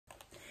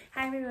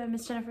Hi everyone,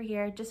 Miss Jennifer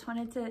here. Just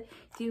wanted to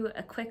do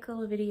a quick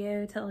little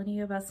video telling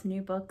you about some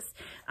new books.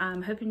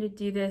 I'm hoping to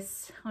do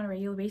this on a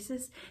regular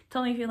basis.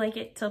 Tell me if you like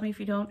it, tell me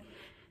if you don't,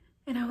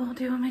 and I won't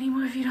do them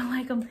anymore if you don't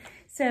like them.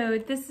 So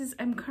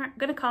I'm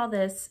gonna call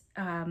this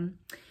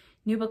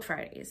New Book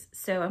Fridays.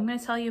 So I'm gonna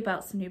tell you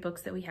about some new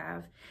books that we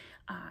have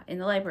in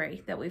the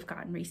library that we've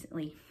gotten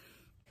recently.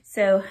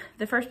 So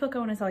the first book I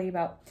want to tell you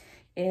about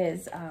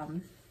is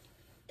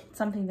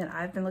something that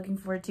I've been looking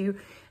forward to.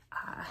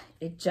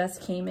 It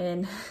just came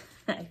in,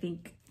 I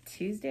think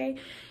Tuesday,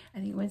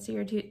 Wednesday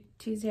or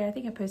Tuesday. I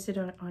think I posted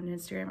on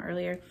Instagram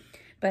earlier,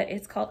 but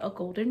it's called A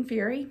Golden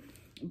Fury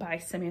by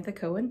Samantha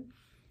Coho,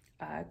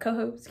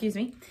 excuse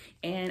me.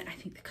 And I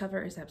think the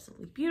cover is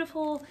absolutely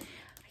beautiful.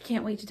 I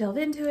can't wait to delve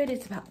into it.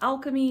 It's about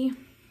alchemy,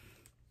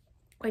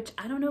 which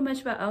I don't know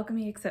much about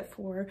alchemy except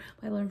for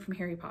what I learned from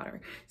Harry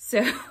Potter.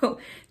 So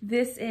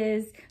this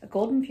is A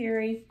Golden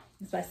Fury.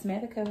 It's by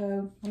Samantha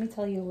Coho. Let me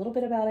tell you a little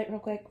bit about it real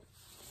quick.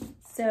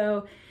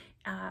 So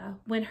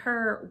when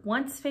her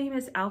once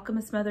famous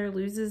alchemist mother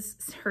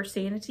loses her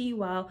sanity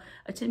while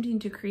attempting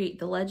to create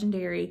the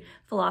legendary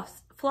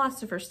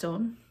Philosopher's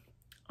Stone,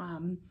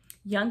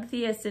 young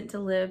Thea is sent to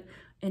live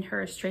in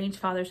her estranged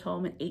father's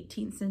home in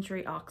 18th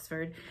century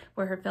Oxford,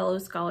 where her fellow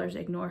scholars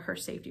ignore her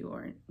safety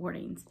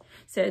warnings.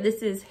 So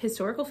this is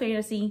historical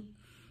fantasy.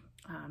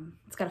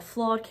 It's got a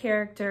flawed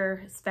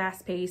character, it's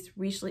fast-paced,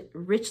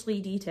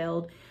 richly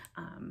detailed.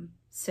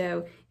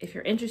 So if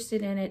you're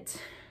interested in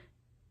it,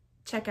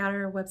 check out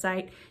our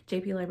website,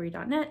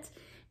 jplibrary.net,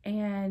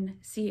 and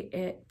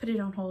put it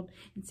on hold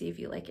and see if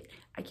you like it.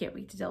 I can't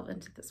wait to delve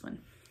into this one.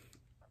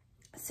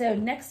 So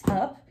next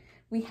up,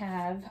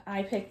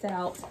 I picked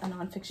out a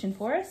nonfiction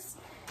for us.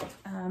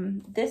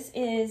 This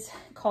is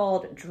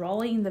called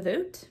Drawing the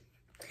Vote,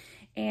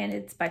 and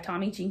it's by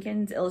Tommy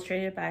Jenkins,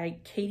 illustrated by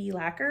Katie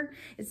Lacker.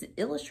 It's an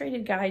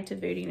illustrated guide to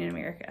voting in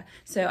America.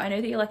 So I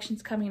know the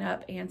election's coming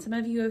up, and some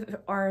of you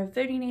are of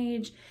voting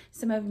age.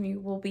 Some of you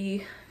will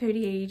be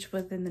voting age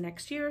within the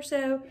next year or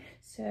so.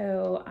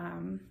 So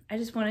I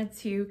just wanted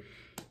to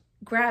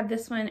grab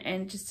this one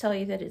and just tell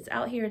you that it's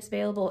out here, it's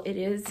available. It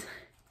is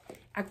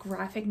a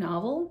graphic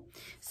novel.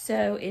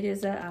 So it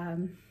is a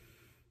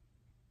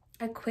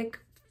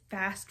quick,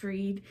 fast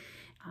read.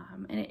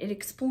 And it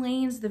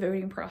explains the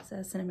voting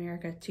process in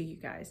America to you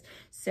guys.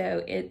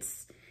 So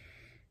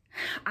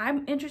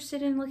I'm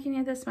interested in looking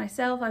at this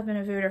myself. I've been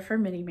a voter for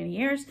many, many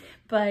years,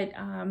 but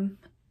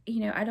you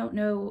know, I don't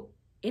know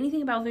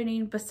anything about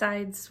voting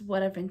besides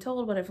what I've been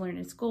told, what I've learned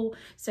in school.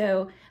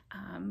 So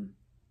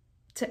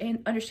to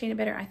understand it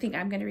better, I think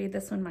I'm going to read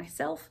this one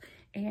myself,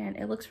 and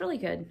it looks really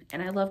good.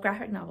 And I love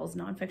graphic novels,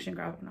 nonfiction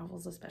graphic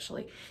novels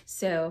especially.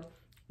 So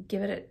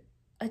give it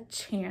a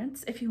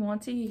chance. If you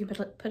want to, you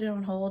can put it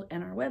on hold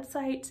on our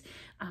website.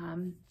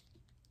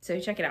 So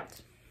check it out.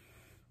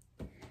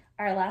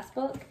 Our last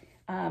book,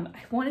 I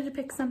wanted to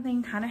pick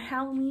something kind of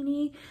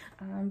Halloween-y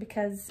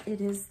because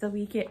it is the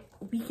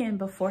weekend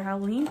before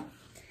Halloween.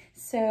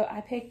 So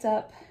I picked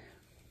up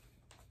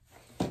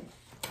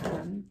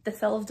The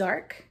Spell of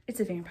Dark.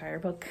 It's a vampire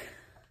book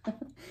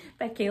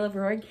by Caleb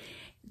Roig.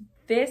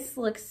 This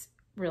looks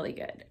really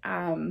good.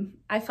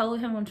 I follow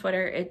him on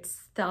Twitter.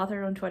 It's the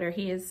author on Twitter.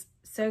 He is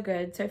so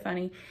good, so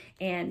funny,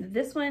 and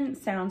this one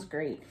sounds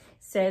great.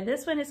 So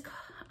this one is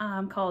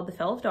called The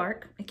Spell of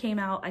Dark. It came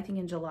out, I think,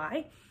 in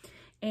July,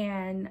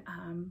 and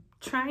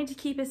trying to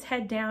keep his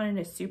head down in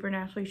a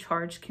supernaturally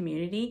charged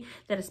community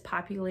that is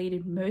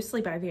populated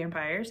mostly by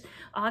vampires,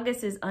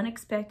 August is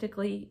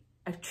unexpectedly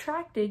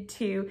attracted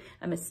to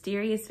a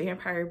mysterious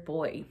vampire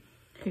boy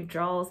who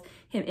draws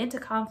him into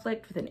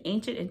conflict with an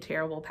ancient and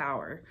terrible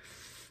power.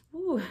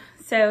 Ooh.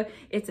 So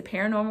it's a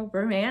paranormal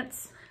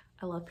romance.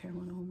 I love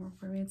paranormal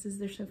romances,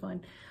 they're so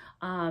fun.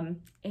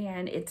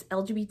 And it's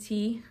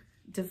LGBT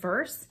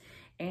diverse,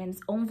 and its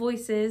own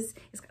voices.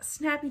 It's got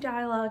snappy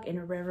dialogue and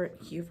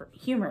irreverent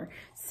humor.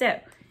 So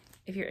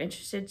if you're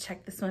interested,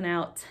 check this one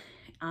out.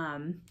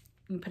 You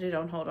can put it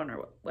on hold on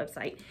our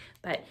website,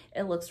 but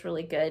it looks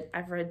really good.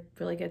 I've read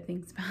really good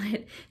things about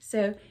it.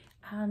 So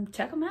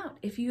check them out.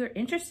 If you're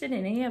interested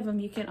in any of them,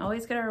 you can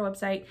always go to our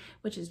website,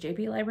 which is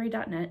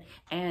jplibrary.net,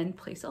 and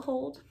place a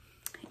hold.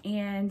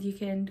 And you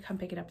can come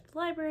pick it up at the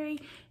library,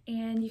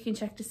 and you can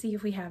check to see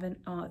if we have it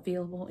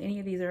available. Any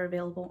of these are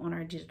available on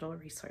our digital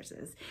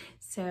resources.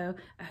 So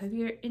I hope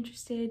you're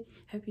interested.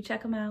 Hope you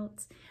check them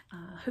out.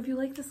 Hope you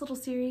like this little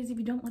series. If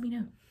you don't, let me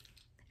know.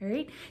 All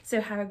right.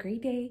 So have a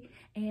great day,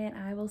 and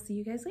I will see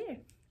you guys later.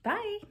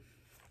 Bye.